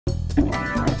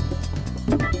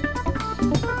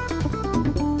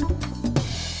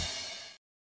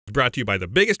Brought to you by the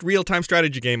biggest real-time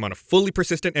strategy game on a fully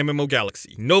persistent MMO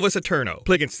galaxy, Novus Eterno.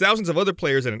 Play against thousands of other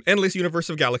players in an endless universe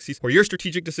of galaxies where your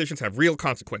strategic decisions have real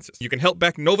consequences. You can help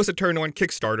back Novus Eterno on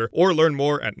Kickstarter or learn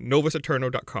more at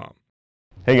novuseterno.com.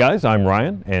 Hey guys, I'm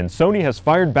Ryan, and Sony has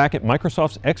fired back at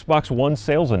Microsoft's Xbox One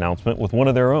sales announcement with one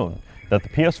of their own, that the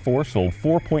PS4 sold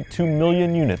 4.2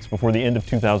 million units before the end of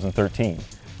 2013.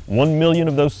 1 million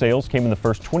of those sales came in the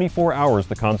first 24 hours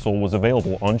the console was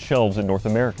available on shelves in North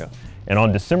America. And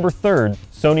on December 3rd,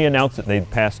 Sony announced that they'd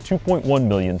passed 2.1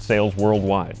 million sales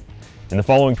worldwide. In the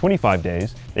following 25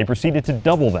 days, they proceeded to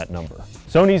double that number.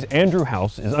 Sony's Andrew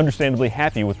House is understandably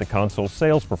happy with the console's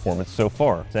sales performance so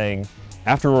far, saying,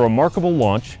 "After a remarkable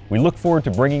launch, we look forward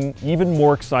to bringing even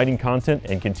more exciting content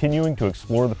and continuing to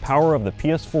explore the power of the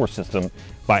PS4 system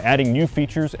by adding new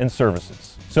features and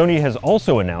services." Sony has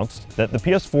also announced that the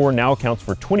PS4 now accounts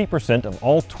for 20% of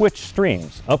all Twitch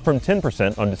streams, up from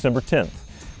 10% on December 10th,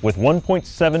 with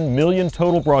 1.7 million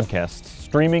total broadcasts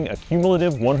streaming a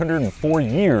cumulative 104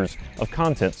 years of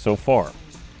content so far.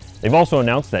 They've also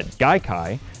announced that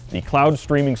Gaikai, the cloud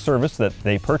streaming service that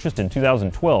they purchased in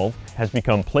 2012, has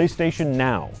become PlayStation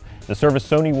Now, the service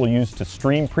Sony will use to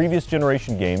stream previous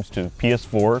generation games to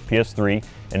PS4, PS3,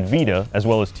 and Vita, as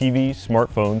well as TVs,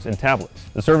 smartphones, and tablets.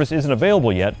 The service isn't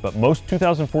available yet, but most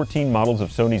 2014 models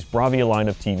of Sony's Bravia line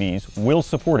of TVs will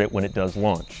support it when it does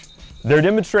launch. They're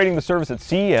demonstrating the service at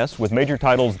CES with major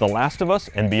titles The Last of Us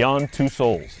and Beyond Two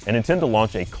Souls, and intend to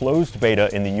launch a closed beta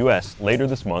in the US later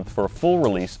this month for a full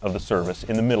release of the service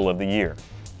in the middle of the year.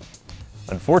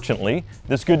 Unfortunately,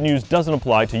 this good news doesn't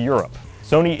apply to Europe.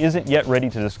 Sony isn't yet ready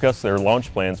to discuss their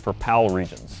launch plans for PAL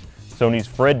regions. Sony's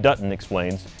Fred Dutton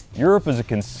explains, "Europe is a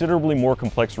considerably more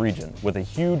complex region, with a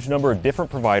huge number of different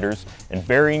providers and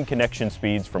varying connection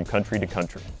speeds from country to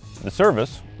country. The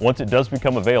service, once it does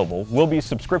become available, will be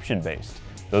subscription-based,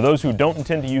 though those who don't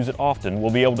intend to use it often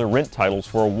will be able to rent titles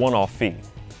for a one-off fee."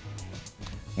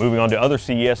 Moving on to other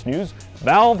CES news,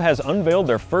 Valve has unveiled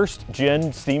their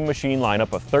first-gen Steam machine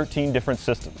lineup of 13 different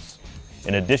systems.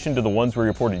 In addition to the ones we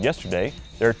reported yesterday,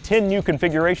 there are 10 new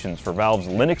configurations for Valve's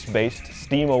Linux-based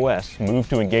Steam OS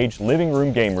moved to engage living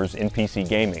room gamers in PC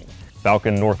gaming.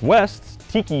 Falcon Northwest's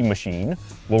Tiki machine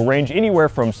will range anywhere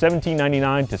from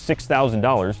 $1,799 to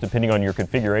 $6,000 depending on your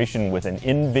configuration with an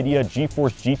NVIDIA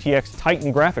GeForce GTX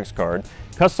Titan graphics card,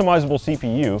 customizable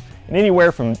CPU, and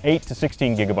anywhere from 8 to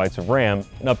 16 gigabytes of RAM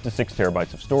and up to 6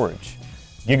 terabytes of storage.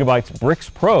 Gigabyte's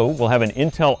Brix Pro will have an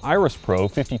Intel Iris Pro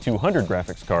 5200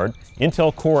 graphics card,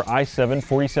 Intel Core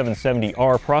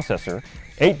i7-4770R processor,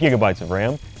 8 gigabytes of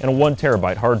RAM, and a 1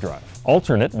 terabyte hard drive.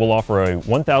 Alternate will offer a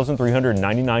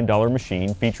 $1,399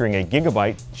 machine featuring a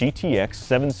Gigabyte GTX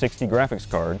 760 graphics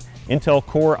card, Intel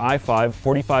Core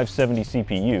i5-4570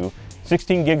 CPU,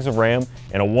 16 gigs of RAM,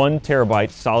 and a 1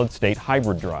 terabyte solid-state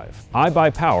hybrid drive.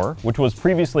 iBuyPower, which was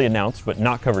previously announced but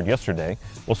not covered yesterday,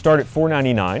 will start at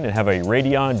 $499 and have a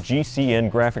Radeon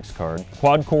GCN graphics card,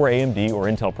 quad-core AMD or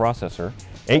Intel processor,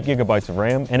 8 gigabytes of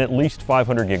RAM, and at least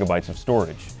 500 gigabytes of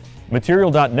storage.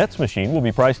 Material.net's machine will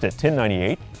be priced at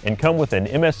 $1098 and come with an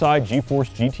MSI GeForce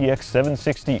GTX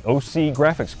 760 OC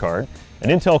graphics card, an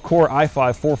Intel Core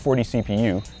i5-440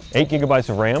 CPU, 8 gigabytes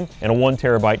of RAM, and a 1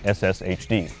 terabyte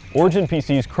SSHD. Origin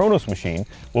PC's Kronos machine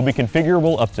will be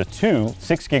configurable up to two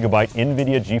 6 gigabyte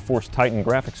NVIDIA GeForce Titan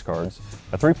graphics cards,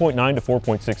 a 3.9 to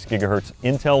 4.6 gigahertz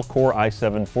Intel Core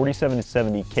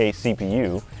i7-4770K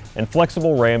CPU, and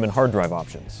flexible RAM and hard drive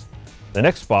options. The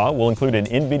next SPA will include an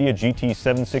NVIDIA GT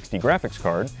 760 graphics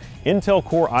card, Intel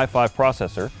Core i5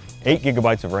 processor, 8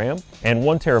 gigabytes of RAM, and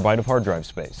 1 terabyte of hard drive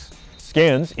space.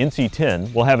 Scan's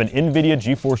NC10 will have an NVIDIA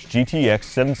GeForce GTX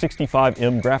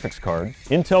 765M graphics card,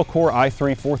 Intel Core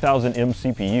i3 4000M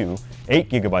CPU, 8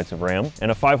 gigabytes of RAM,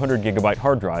 and a 500 gigabyte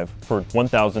hard drive for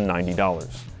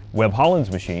 $1,090. Webb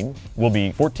Holland's machine will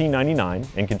be $1499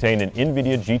 and contain an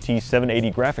NVIDIA GT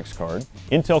 780 graphics card,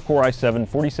 Intel Core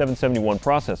i7-4771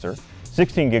 processor,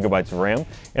 16 gigabytes of RAM,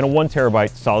 and a 1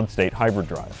 terabyte solid-state hybrid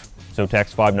drive.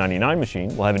 Zotac $599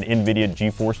 machine will have an NVIDIA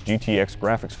GeForce GTX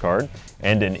graphics card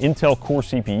and an Intel Core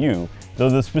CPU, though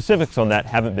the specifics on that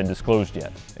haven't been disclosed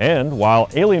yet. And while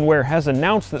Alienware has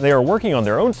announced that they are working on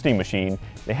their own Steam machine,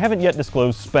 they haven't yet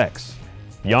disclosed specs.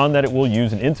 Beyond that, it will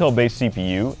use an Intel-based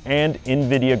CPU and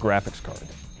NVIDIA graphics card.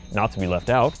 Not to be left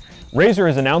out, Razer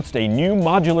has announced a new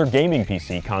modular gaming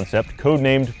PC concept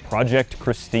codenamed Project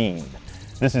Christine.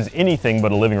 This is anything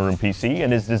but a living room PC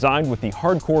and is designed with the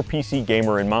hardcore PC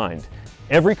gamer in mind.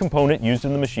 Every component used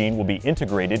in the machine will be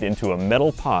integrated into a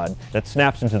metal pod that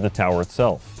snaps into the tower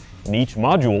itself. And each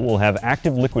module will have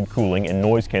active liquid cooling and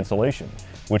noise cancellation,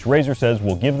 which Razer says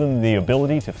will give them the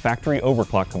ability to factory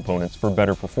overclock components for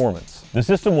better performance. The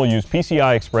system will use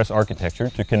PCI Express architecture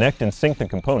to connect and sync the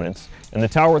components, and the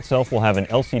tower itself will have an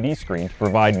LCD screen to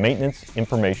provide maintenance,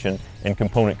 information, and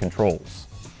component controls.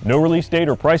 No release date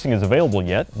or pricing is available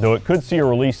yet, though it could see a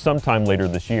release sometime later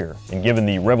this year, and given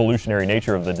the revolutionary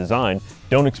nature of the design,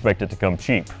 don't expect it to come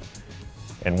cheap.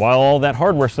 And while all that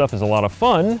hardware stuff is a lot of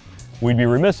fun, we'd be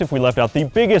remiss if we left out the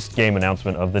biggest game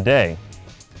announcement of the day.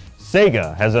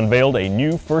 Sega has unveiled a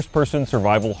new first-person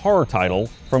survival horror title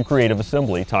from Creative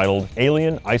Assembly titled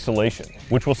Alien Isolation,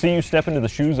 which will see you step into the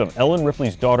shoes of Ellen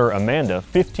Ripley's daughter Amanda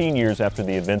 15 years after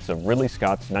the events of Ridley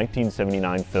Scott's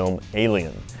 1979 film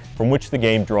Alien, from which the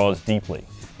game draws deeply.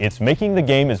 It's making the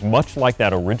game as much like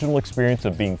that original experience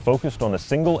of being focused on a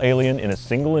single alien in a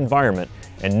single environment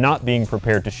and not being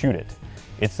prepared to shoot it.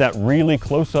 It's that really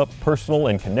close-up, personal,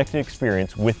 and connected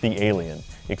experience with the alien,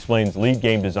 explains lead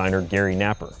game designer Gary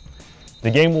Napper. The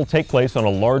game will take place on a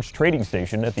large trading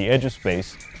station at the edge of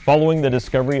space following the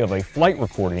discovery of a flight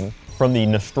recording from the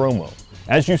Nostromo,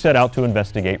 as you set out to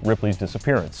investigate Ripley's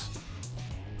disappearance.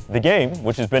 The game,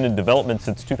 which has been in development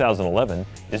since 2011,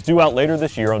 is due out later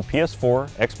this year on PS4,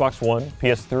 Xbox One,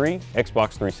 PS3,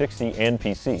 Xbox 360, and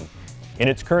PC. In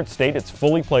its current state, it's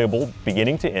fully playable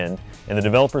beginning to end, and the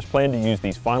developers plan to use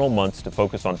these final months to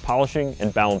focus on polishing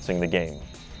and balancing the game.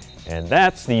 And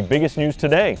that's the biggest news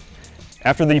today.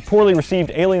 After the poorly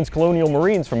received Aliens Colonial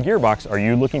Marines from Gearbox, are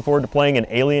you looking forward to playing an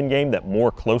Alien game that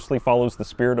more closely follows the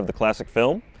spirit of the classic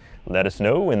film? Let us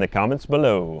know in the comments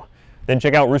below. Then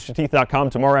check out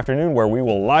roosterteeth.com tomorrow afternoon, where we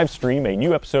will live stream a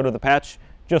new episode of The Patch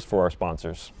just for our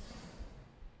sponsors.